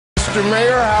Mr.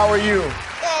 Mayor, how are you?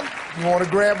 Good. You want to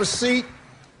grab a seat?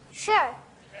 Sure.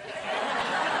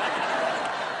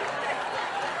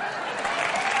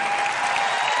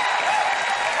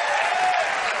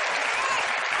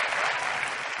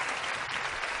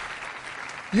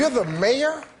 You're the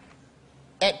mayor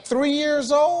at 3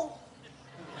 years old?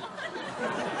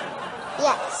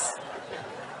 Yes.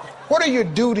 What are your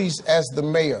duties as the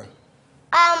mayor?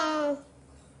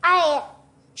 I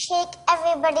shake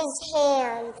everybody's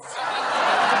hands.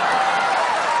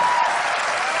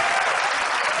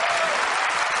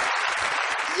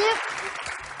 Your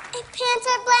pants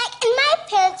are black and my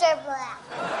pants are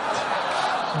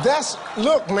black.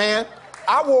 Look, man,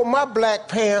 I wore my black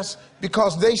pants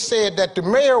because they said that the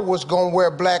mayor was gonna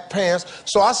wear black pants,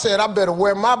 so I said I better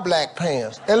wear my black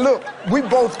pants. And look, we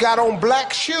both got on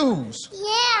black shoes.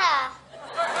 Yeah.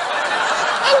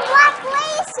 And black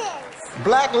laces.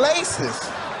 Black laces?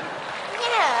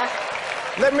 Yeah.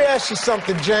 Let me ask you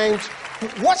something, James.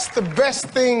 What's the best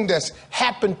thing that's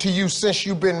happened to you since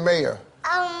you've been mayor?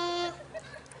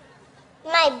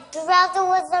 My brother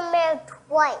was the mayor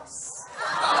twice.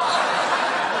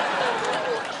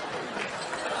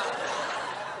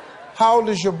 How old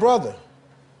is your brother?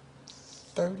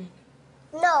 30?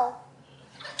 No.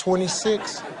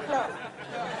 26? No.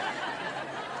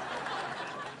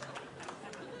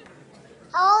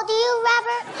 How old are you,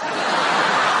 Robert?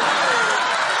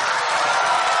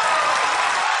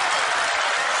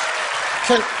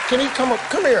 Can he come up?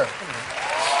 Come here.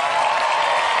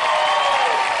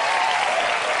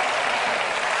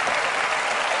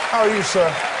 How are you,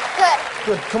 sir? Good.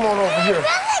 Good. Come on over here. My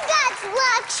brother got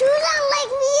black shoes on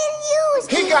like me and you,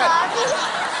 Steve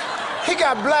Harvey. He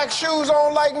got black shoes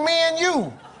on like me and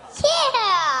you.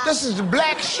 Yeah. This is the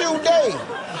Black Shoe Day.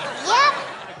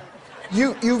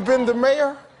 Yep. You've been the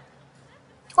mayor?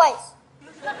 Twice.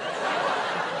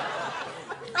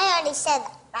 I already said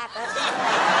that, Robert.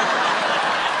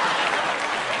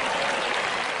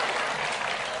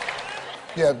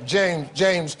 Yeah,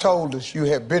 James told us you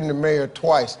had been the mayor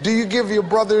twice. Do you give your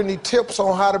brother any tips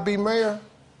on how to be mayor?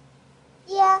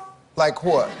 Yeah. Like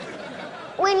what?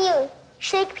 When you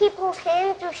shake people's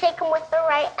hands, you shake them with the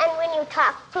right, and when you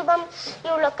talk to them,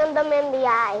 you look at them in the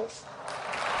eyes.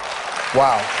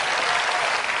 Wow.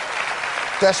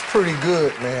 That's pretty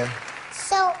good, man.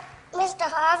 So, Mr.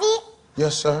 Harvey?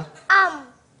 Yes, sir?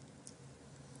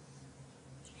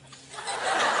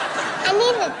 I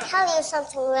need to tell you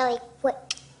something really quick.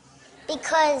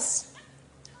 Because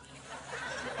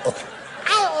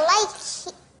I like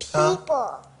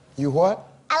people. You what?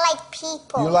 I like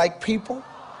people. You like people?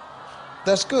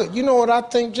 That's good. You know what I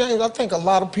think, James? I think a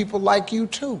lot of people like you,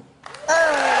 too.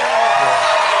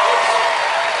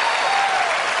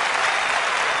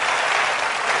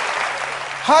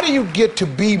 How do you get to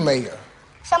be mayor?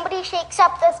 Somebody shakes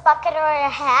up this bucket or a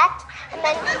hat, and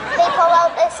then they pull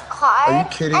out this card. Are you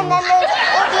kidding and me? then there's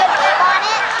will be a name on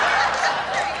it,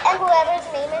 and whoever's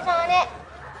name is on it,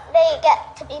 they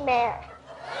get to be mayor.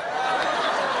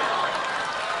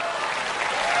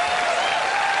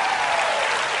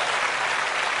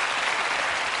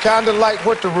 Kind of like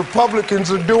what the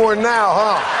Republicans are doing now,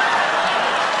 huh?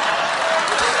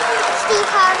 Steve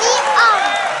Harvey,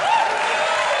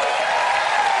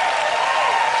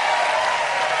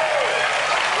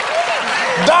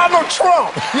 Donald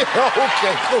Trump! Yeah,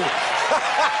 okay, cool.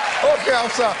 Okay, I'm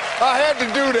sorry. I had to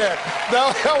do that.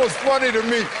 That was funny to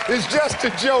me. It's just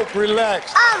a joke.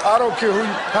 Relax. I don't care who you...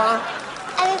 Huh?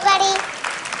 everybody,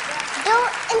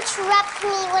 don't interrupt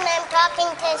me when I'm talking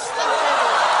to Steve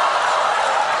Harvey.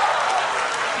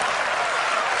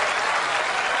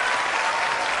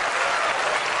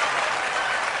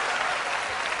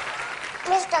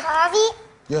 Mr. Harvey?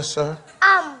 Yes, sir?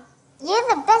 You're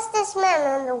the bestest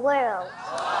man in the world.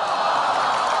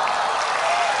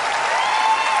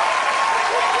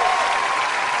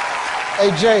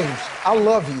 Hey, James, I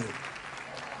love you.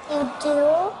 You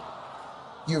do?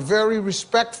 You're very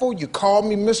respectful. You call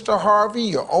me Mr. Harvey.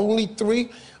 You're only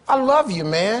 3. I love you,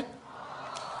 man.